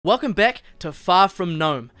Welcome back to Far From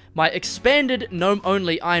Gnome, my expanded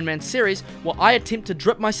gnome-only Ironman series where I attempt to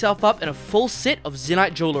drip myself up in a full set of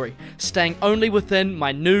Zenite jewellery, staying only within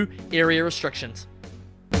my new area restrictions.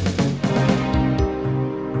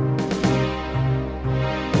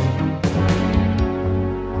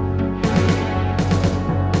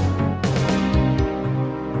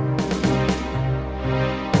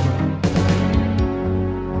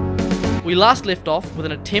 We last left off with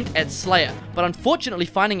an attempt at Slayer, but unfortunately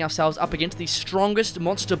finding ourselves up against the strongest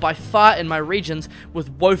monster by far in my regions with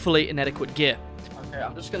woefully inadequate gear. Okay,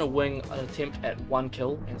 I'm just going to wing an attempt at one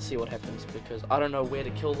kill and see what happens, because I don't know where to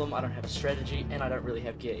kill them, I don't have a strategy, and I don't really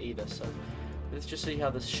have gear either, so let's just see how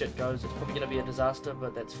this shit goes. It's probably going to be a disaster,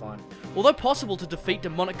 but that's fine. Although possible to defeat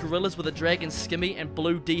demonic gorillas with a dragon skimmy and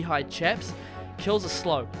blue d-hide chaps, kills are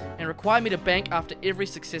slow, and require me to bank after every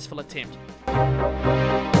successful attempt.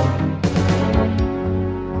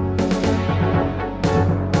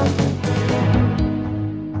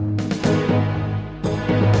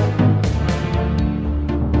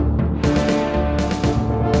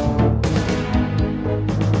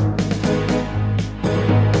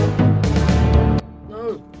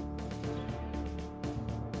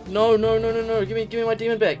 No, give me my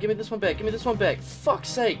demon back, give me this one back, fuck's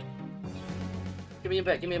sake! Give me him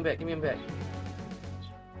back. You're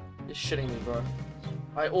shitting me, bro.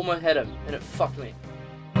 I almost had him, and it fucked me.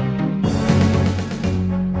 Come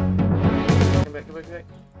back.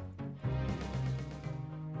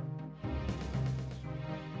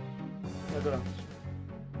 I got him.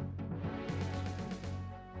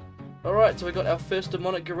 Alright, so we got our first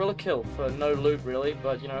demonic gorilla kill for no loot really,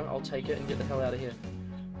 but you know, I'll take it and get the hell out of here.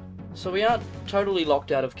 So we aren't totally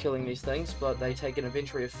locked out of killing these things, but they take an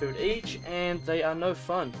inventory of food each, and they are no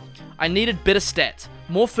fun. I needed better stats,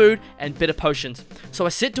 more food, and better potions. So I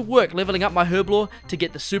set to work leveling up my herblore to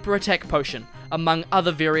get the super attack potion, among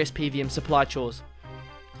other various PVM supply chores.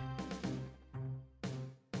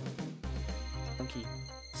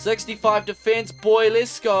 65 defense, boy,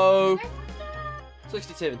 let's go!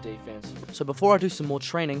 67 defense. So before I do some more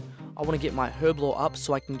training, I want to get my herblore up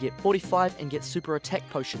so I can get 45 and get super attack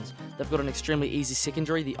potions. They've got an extremely easy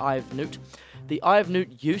secondary, the Eye of Newt. The Eye of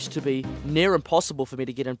Newt used to be near impossible for me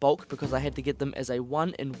to get in bulk because I had to get them as a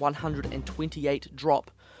 1 in 128 drop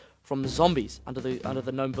from the zombies under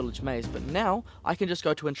the Gnome Village maze. But now I can just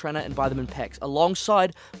go to Intrana and buy them in packs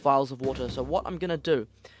alongside vials of water. So what I'm going to do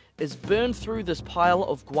is burn through this pile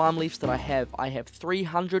of guam leaves that I have. I have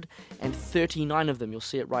 339 of them, you'll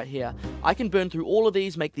see it right here. I can burn through all of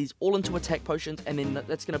these, make these all into attack potions, and then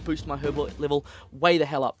that's going to boost my herblore level way the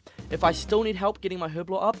hell up. If I still need help getting my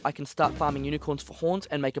herblore up, I can start farming unicorns for horns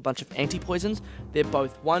and make a bunch of anti-poisons. They're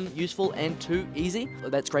both 1, useful, and 2, easy. So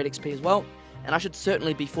that's great XP as well. And I should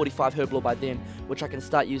certainly be 45 herblore by then, which I can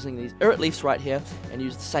start using these Urret leaves right here and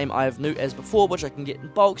use the same Eye of Newt as before, which I can get in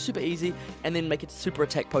bulk, super easy, and then make it super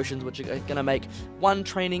attack potions, which are going to make 1,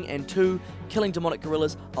 training, and 2, killing demonic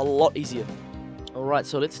gorillas a lot easier. Alright,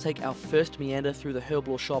 so let's take our first meander through the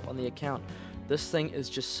herblore shop on the account. This thing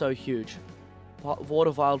is just so huge.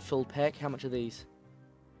 Water vial filled pack, how much are these?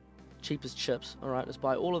 Cheap as chips. Alright, let's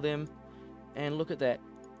buy all of them, and look at that.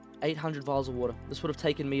 800 vials of water. This would have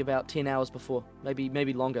taken me about 10 hours before,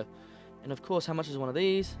 maybe longer. And of course, how much is one of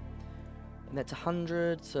these? And that's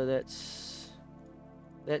 100, so that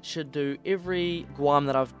should do every guam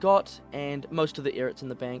that I've got and most of the Urrets in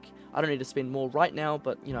the bank. I don't need to spend more right now,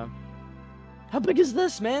 but you know, how big is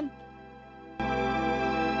this, man?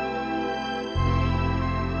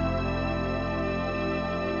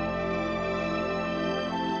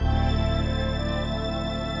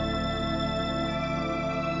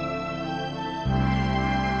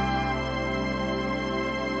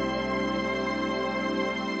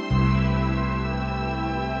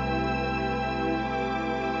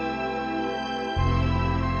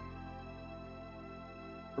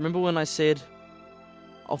 Remember when I said,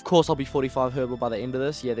 of course I'll be 45 herblore by the end of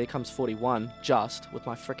this? Yeah, there comes 41, just, with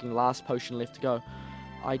my freaking last potion left to go.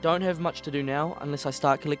 I don't have much to do now, unless I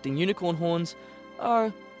start collecting unicorn horns.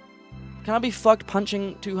 Oh, can I be fucked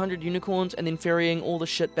punching 200 unicorns and then ferrying all the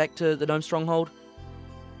shit back to the Gnome Stronghold?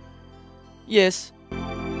 Yes.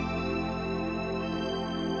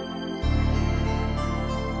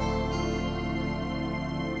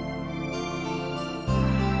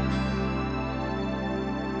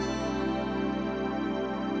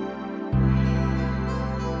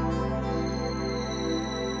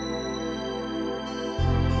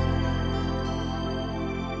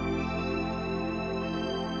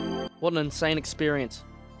 What an insane experience.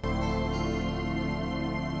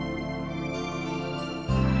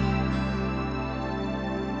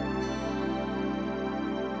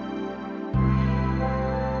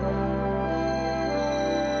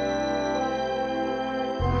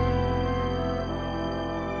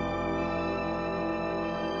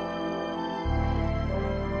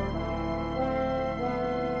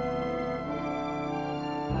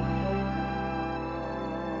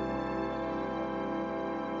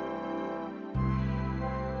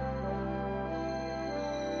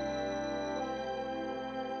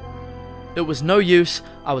 It was no use,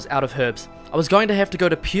 I was out of herbs. I was going to have to go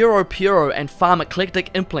to Puro and farm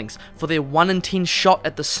eclectic implings for their 1 in 10 shot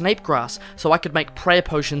at the snape grass so I could make prayer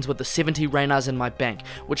potions with the 70 Reynars in my bank,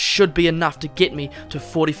 which should be enough to get me to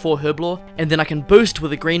 44 herblore, and then I can boost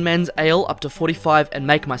with a green man's ale up to 45 and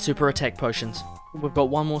make my super attack potions. We've got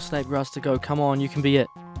one more snape grass to go, come on, you can be it.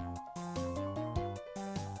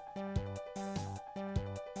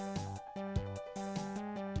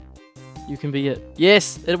 You can be it.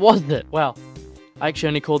 Yes, it was it. Wow. I actually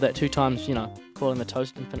only called that 2 times, you know, calling the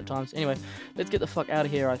toast infinite times. Anyway, let's get the fuck out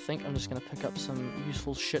of here, I think. I'm just going to pick up some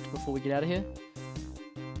useful shit before we get out of here.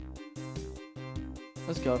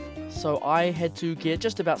 Let's go. So I had to get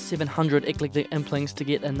just about 700 eclectic implings to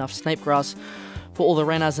get enough snape grass for all the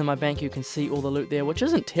Reynars in my bank. You can see all the loot there, which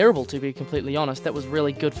isn't terrible to be completely honest. That was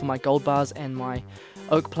really good for my gold bars and my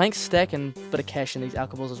oak planks stack, and a bit of cash in these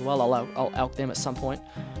alkables as well. I'll alk them at some point.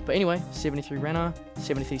 But anyway, 73 Reynar,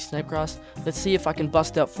 73 snape grass. Let's see if I can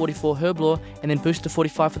bust out 44 herblore and then boost to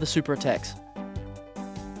 45 for the super attacks.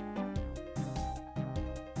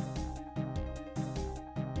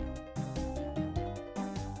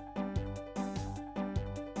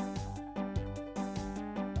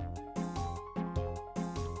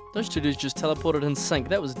 Those two dudes just teleported in sync.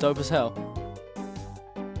 That was dope as hell.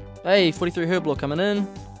 Hey, 43 herblore coming in.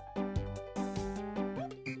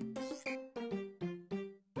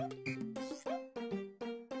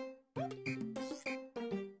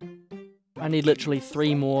 I need literally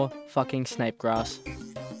 3 more fucking snape grass.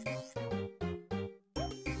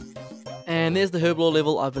 And there's the herblore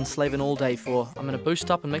level I've been slaving all day for. I'm gonna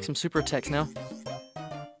boost up and make some super attacks now.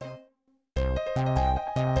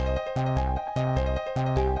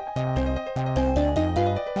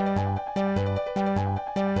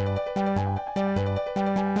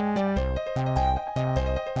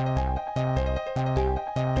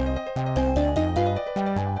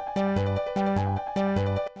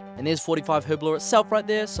 And there's 45 herblore itself right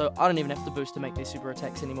there, so I don't even have to boost to make these super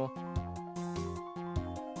attacks anymore.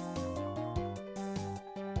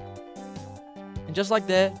 And just like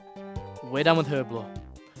that, we're done with herblore.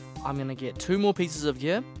 I'm going to get 2 more pieces of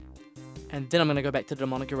gear, and then I'm going to go back to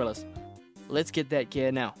demonic gorillas. Let's get that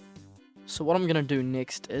gear now. So what I'm going to do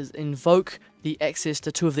next is invoke the access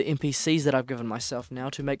to 2 of the NPCs that I've given myself now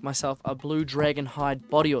to make myself a blue dragon hide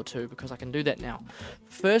body or 2, because I can do that now.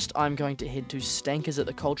 First, I'm going to head to Stankers at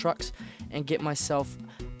the coal trucks and get myself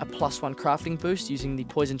a +1 crafting boost using the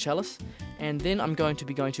poison chalice. And then I'm going to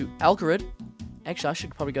be going to Alcarid. Actually, I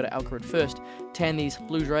should probably go to Alcarid first, tan these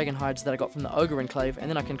blue dragon hides that I got from the ogre enclave, and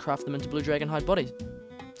then I can craft them into blue dragon hide bodies.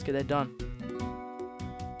 Let's get that done.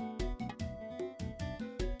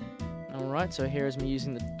 Alright, so here is me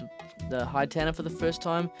using the hide tanner for the first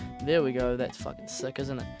time. There we go, that's fucking sick,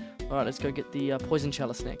 isn't it? Alright, let's go get the poison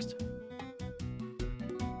chalice next.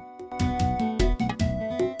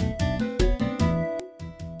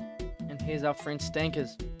 And here's our friend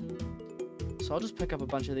Stankers. So I'll just pick up a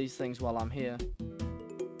bunch of these things while I'm here.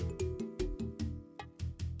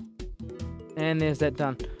 And there's that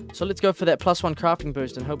done. So let's go for that +1 crafting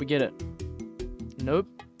boost and hope we get it. Nope.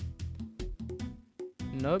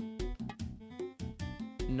 Nope.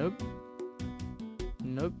 Nope.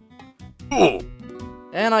 Nope. Oh.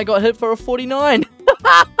 And I got hit for a 49.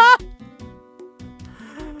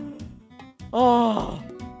 Oh.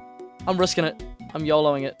 I'm risking it. I'm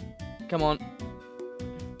YOLOing it. Come on.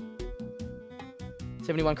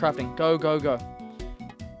 71 crafting. Go, go, go.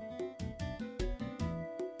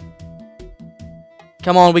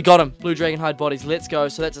 Come on, we got him. Blue dragon hide bodies. Let's go.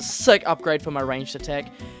 So that's a sick upgrade for my ranged attack.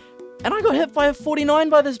 And I got hit by a 49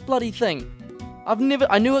 by this bloody thing. I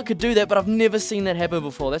knew it could do that, but I've never seen that happen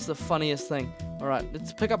before. That's the funniest thing. Alright,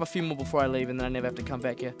 let's pick up a few more before I leave, and then I never have to come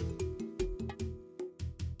back here.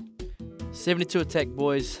 72 attack,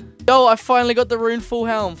 boys. Yo, I finally got the rune full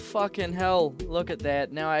helm. Fucking hell. Look at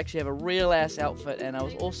that. Now I actually have a real ass outfit, and I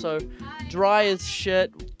was also dry as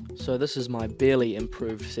shit. So this is my barely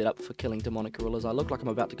improved setup for killing demonic gorillas. I look like I'm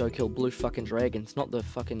about to go kill blue fucking dragons. Not the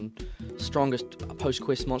fucking strongest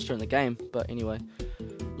post-quest monster in the game, but anyway.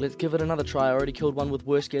 Let's give it another try. I already killed one with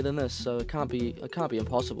worse gear than this, so it can't be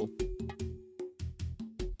impossible.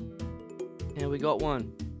 And we got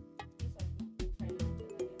one.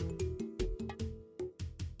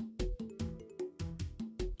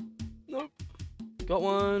 Nope. Got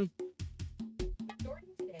one.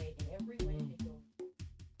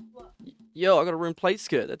 Yo, I got a rune plate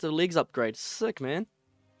skirt. That's a legs upgrade. Sick, man.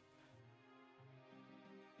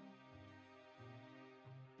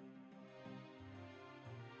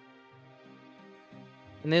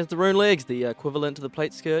 And there's the rune legs, the equivalent to the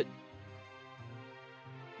plate skirt.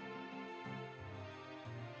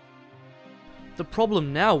 The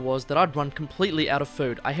problem now was that I'd run completely out of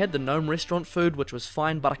food. I had the Gnome restaurant food, which was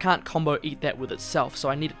fine, but I can't combo eat that with itself, so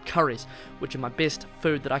I needed curries, which are my best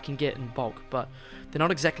food that I can get in bulk, but they're not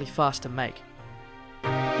exactly fast to make.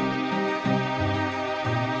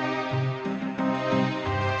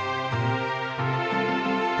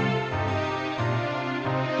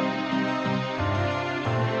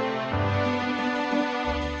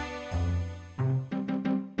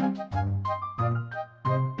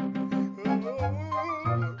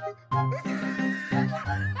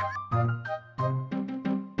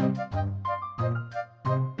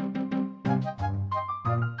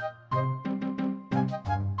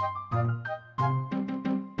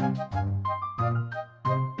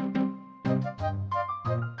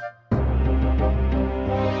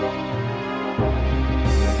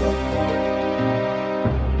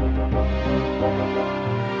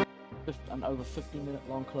 An over 15-minute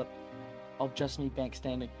long clip of just me bank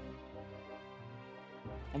standing,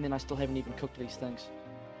 and then I still haven't even cooked these things,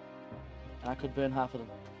 and I could burn half of them.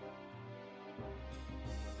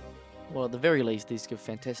 Well, at the very least, these give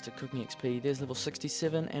fantastic cooking XP. There's level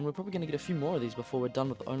 67, and we're probably going to get a few more of these before we're done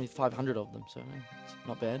with only 500 of them, so it's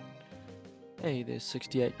not bad. Hey, there's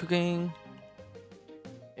 68 cooking.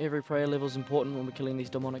 Every prayer level is important when we're killing these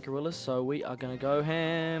demonic gorillas, so we are going to go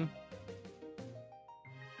ham.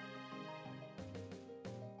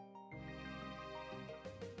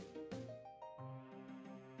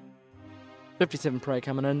 57 prayer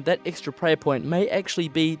coming in. That extra prayer point may actually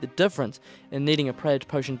be the difference in needing a prayer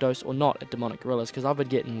potion dose or not at demonic gorillas, because I've been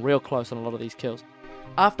getting real close on a lot of these kills.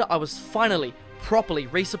 After I was finally properly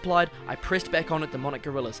resupplied, I pressed back on at demonic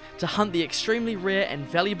gorillas to hunt the extremely rare and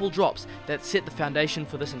valuable drops that set the foundation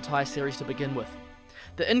for this entire series to begin with.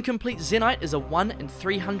 The incomplete Zenite is a 1 in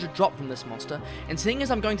 300 drop from this monster, and seeing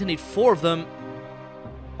as I'm going to need 4 of them...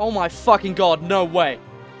 Oh my fucking god, no way!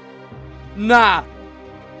 Nah!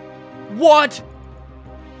 What?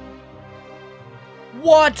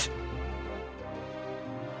 What?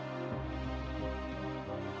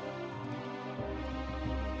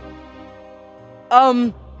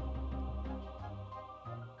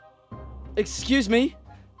 Excuse me?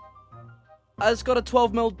 I just got a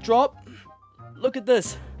 12 mil drop. Look at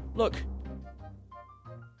this. Look.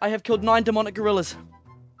 I have killed 9 demonic gorillas.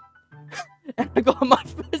 And I got my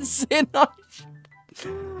first Zenite.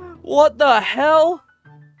 What the hell?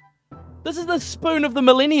 This is the spoon of the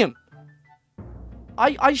millennium.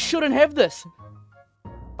 I shouldn't have this.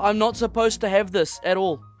 I'm not supposed to have this at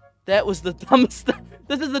all. That was the dumbest thing.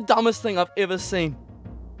 This is the dumbest thing I've ever seen.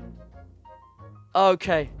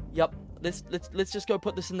 Okay, yep. Let's just go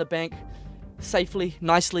put this in the bank. Safely,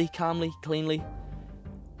 nicely, calmly, cleanly.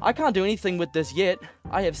 I can't do anything with this yet.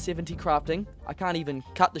 I have 70 crafting. I can't even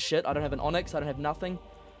cut the shit. I don't have an onyx. I don't have nothing.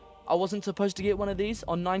 I wasn't supposed to get one of these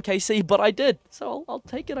on 9kc, but I did. So I'll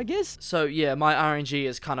take it, I guess. So yeah, my RNG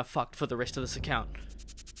is kind of fucked for the rest of this account.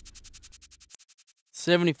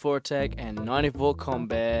 74 attack and 94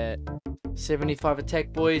 combat. 75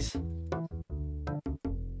 attack, boys.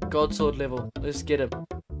 Godsword level. Let's get him.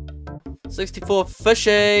 64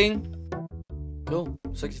 fishing. Cool.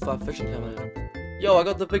 65 fishing coming in. Yo, I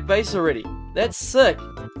got the big base already. That's sick.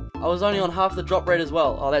 I was only on half the drop rate as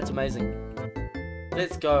well. Oh, that's amazing.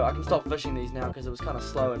 Let's go. I can stop fishing these now because it was kind of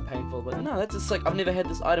slow and painful. But no, that's a sick. I've never had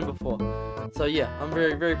this item before. So yeah, I'm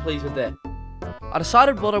very, very pleased with that. I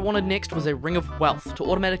decided what I wanted next was a Ring of Wealth to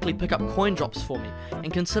automatically pick up coin drops for me,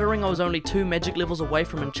 and considering I was only 2 magic levels away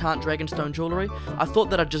from enchant Dragonstone jewelry, I thought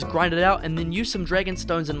that I'd just grind it out and then use some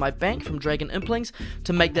Dragonstones in my bank from Dragon Implings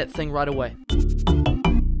to make that thing right away.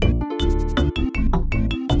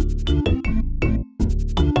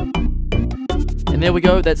 And there we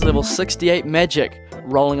go, that's level 68 magic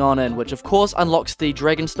rolling on in, which of course unlocks the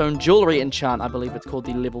Dragonstone jewelry enchant. I believe it's called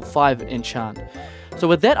the level 5 enchant. So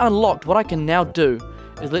with that unlocked, what I can now do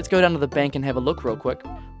is, let's go down to the bank and have a look real quick.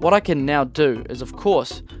 What I can now do is, of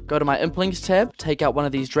course, go to my Implings tab, take out one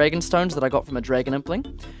of these Dragonstones that I got from a Dragon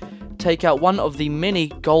Impling, take out one of the many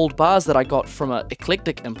gold bars that I got from an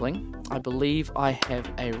Eclectic Impling. I believe I have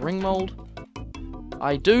a ring mold.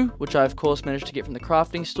 I do, which I of course managed to get from the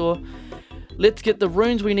crafting store. Let's get the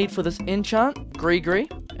runes we need for this enchant, Gree,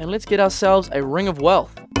 and let's get ourselves a Ring of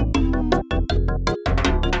Wealth.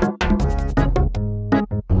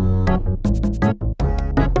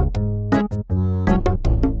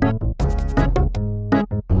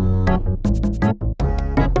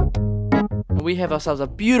 And we have ourselves a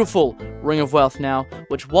beautiful Ring of Wealth now,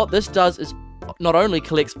 which what this does is not only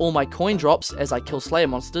collects all my coin drops as I kill Slayer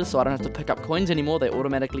monsters, so I don't have to pick up coins anymore, they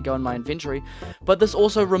automatically go in my inventory, but this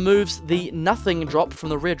also removes the nothing drop from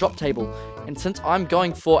the rare drop table. And since I'm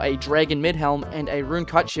going for a Dragon Medhelm and a Rune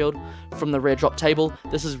Kite Shield from the rare drop table,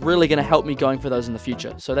 this is really going to help me going for those in the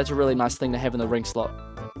future. So that's a really nice thing to have in the ring slot.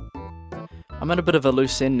 I'm at a bit of a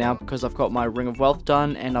loose end now because I've got my Ring of Wealth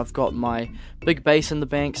done and I've got my big base in the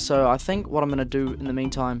bank, so I think what I'm going to do in the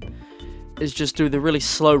meantime is just do the really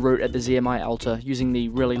slow route at the ZMI altar, using the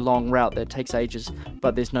really long route that takes ages,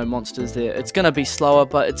 but there's no monsters there. It's going to be slower,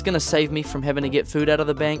 but it's going to save me from having to get food out of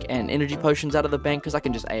the bank and energy potions out of the bank, because I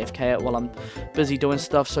can just AFK it while I'm busy doing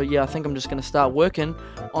stuff. So yeah, I think I'm just going to start working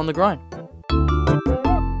on the grind.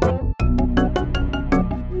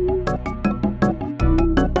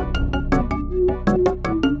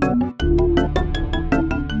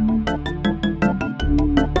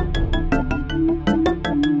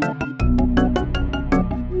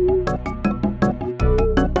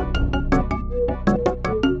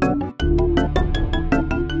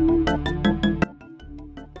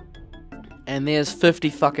 And there's 50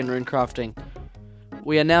 fucking rune crafting.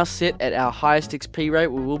 We are now set at our highest XP rate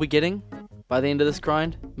we will be getting by the end of this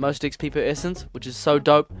grind. Most XP per essence, which is so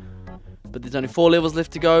dope. But there's only 4 levels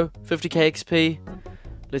left to go. 50k XP.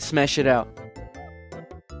 Let's smash it out.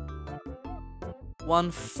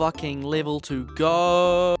 1 fucking level to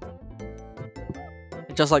go.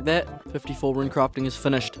 And just like that, 54 rune crafting is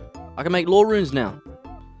finished. I can make lore runes now.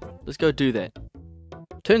 Let's go do that.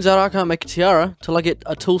 Turns out I can't make a tiara till I get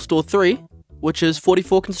a tool store 3. Which is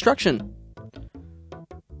 44 construction.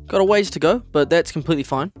 Got a ways to go, but that's completely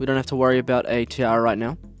fine. We don't have to worry about a tiara right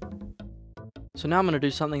now. So now I'm going to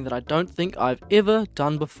do something that I don't think I've ever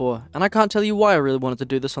done before. And I can't tell you why I really wanted to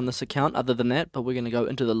do this on this account other than that, but we're going to go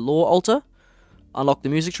into the lore altar, unlock the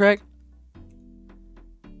music track,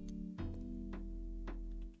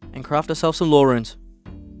 and craft ourselves some lore runes.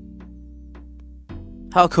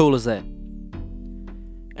 How cool is that?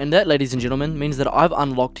 And that, ladies and gentlemen, means that I've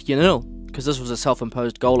unlocked Yanil, because this was a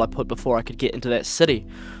self-imposed goal I put before I could get into that city.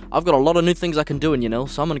 I've got a lot of new things I can do in Yanil,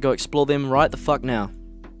 so I'm going to go explore them right the fuck now.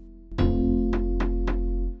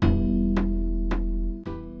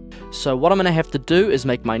 So what I'm going to have to do is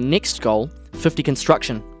make my next goal 50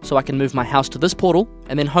 construction, so I can move my house to this portal,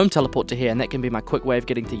 and then home teleport to here, and that can be my quick way of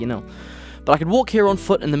getting to Yanil. But I could walk here on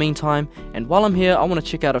foot in the meantime, and while I'm here, I want to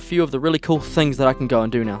check out a few of the really cool things that I can go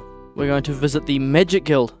and do now. We're going to visit the Magic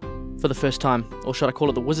Guild for the first time, or should I call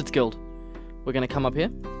it the Wizards Guild. We're going to come up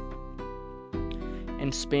here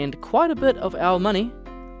and spend quite a bit of our money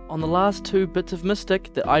on the last 2 bits of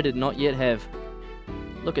Mystic that I did not yet have.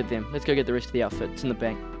 Look at them. Let's go get the rest of the outfit. It's in the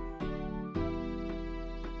bank.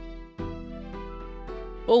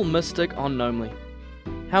 All Mystic on Gnomely.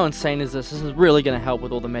 How insane is this? This is really going to help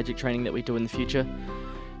with all the magic training that we do in the future.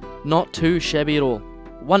 Not too shabby at all.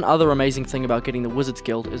 One other amazing thing about getting the Wizards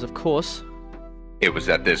Guild is, of course... It was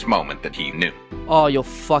at this moment that he knew. Oh, you're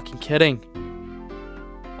fucking kidding.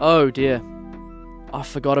 Oh dear. I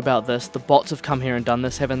forgot about this. The bots have come here and done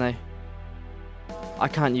this, haven't they? I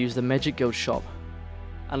can't use the Magic Guild shop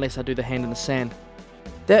unless I do the hand in the sand.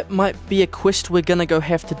 That might be a quest we're gonna go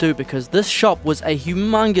have to do, because this shop was a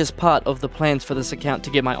humongous part of the plans for this account to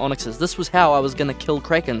get my onyxes. This was how I was gonna kill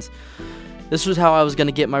krakens. This was how I was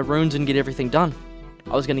gonna get my runes and get everything done.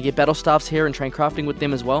 I was gonna get battle staffs here and train crafting with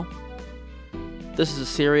them as well. This is a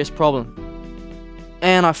serious problem.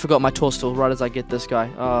 And I forgot my Torstal right as I get this guy.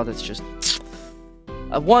 Oh, that's just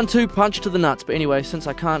a 1-2 punch to the nuts. But anyway, since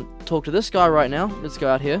I can't talk to this guy right now, let's go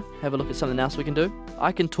out here, have a look at something else we can do.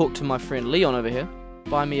 I can talk to my friend Leon over here.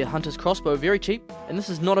 Buy me a hunter's crossbow, very cheap. And this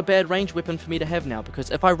is not a bad range weapon for me to have now, because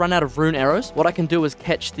if I run out of rune arrows, what I can do is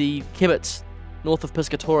catch the kibitz north of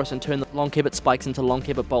Piscatorus and turn the long kibit spikes into long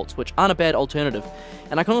kibit bolts, which aren't a bad alternative.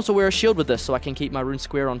 And I can also wear a shield with this, so I can keep my rune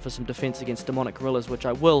square on for some defense against demonic gorillas, which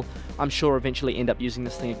I will, I'm sure, eventually end up using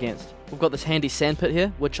this thing against. We've got this handy sandpit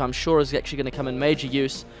here, which I'm sure is actually going to come in major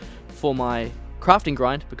use for my crafting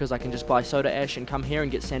grind, because I can just buy soda ash and come here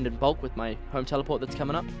and get sand in bulk with my home teleport that's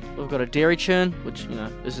coming up. We've got a dairy churn, which, you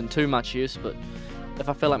know, isn't too much use, but if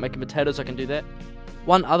I feel like making potatoes, I can do that.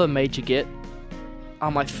 One other major get are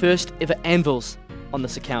my first ever anvils on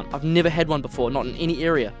this account. I've never had one before, not in any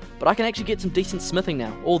area, but I can actually get some decent smithing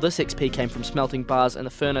now. All this XP came from smelting bars in the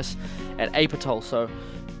furnace at Apatol, so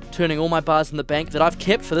turning all my bars in the bank that I've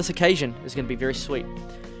kept for this occasion is going to be very sweet.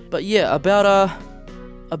 But yeah,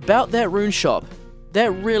 about that rune shop, that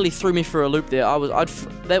really threw me for a loop there.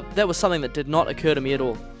 That was something that did not occur to me at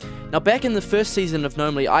all. Now back in the first season of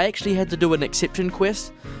Gnomely, I actually had to do an exception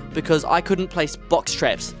quest because I couldn't place box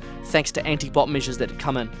traps thanks to anti-bot measures that had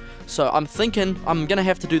come in. So I'm thinking I'm gonna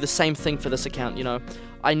have to do the same thing for this account, you know.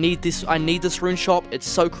 I need this rune shop, it's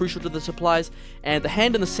so crucial to the supplies, and the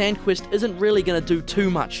hand in the sand quest isn't really gonna do too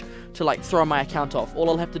much to like throw my account off. All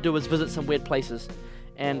I'll have to do is visit some weird places,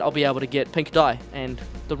 and I'll be able to get pink dye and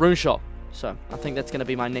the rune shop. So I think that's going to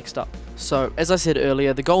be my next up. So as I said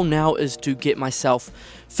earlier, the goal now is to get myself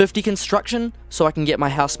 50 construction so I can get my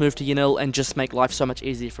house moved to Yanil and just make life so much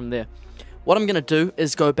easier from there. What I'm going to do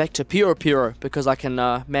is go back to Puro because I can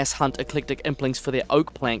mass hunt eclectic implings for their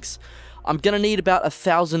oak planks. I'm going to need about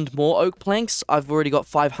 1,000 more oak planks. I've already got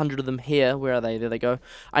 500 of them here. Where are they? There they go.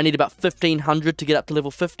 I need about 1,500 to get up to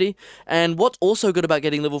level 50. And what's also good about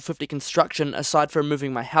getting level 50 construction, aside from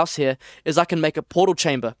moving my house here, is I can make a portal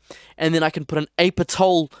chamber. And then I can put an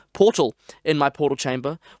Apatol portal in my portal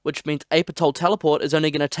chamber, which means Apatol teleport is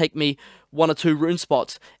only going to take me 1 or 2 rune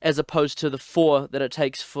spots, as opposed to the 4 that it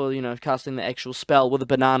takes for, you know, casting the actual spell with a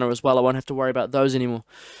banana as well. I won't have to worry about those anymore.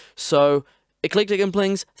 So eclectic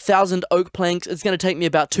implings, 1,000 oak planks. It's going to take me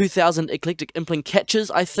about 2,000 eclectic impling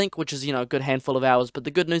catches, I think, which is, you know, a good handful of hours. But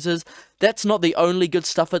the good news is, that's not the only good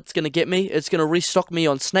stuff it's going to get me. It's going to restock me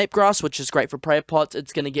on snapegrass, which is great for prayer pots.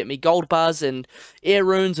 It's going to get me gold bars and air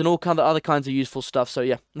runes and all kind of other kinds of useful stuff. So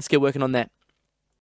yeah, let's get working on that.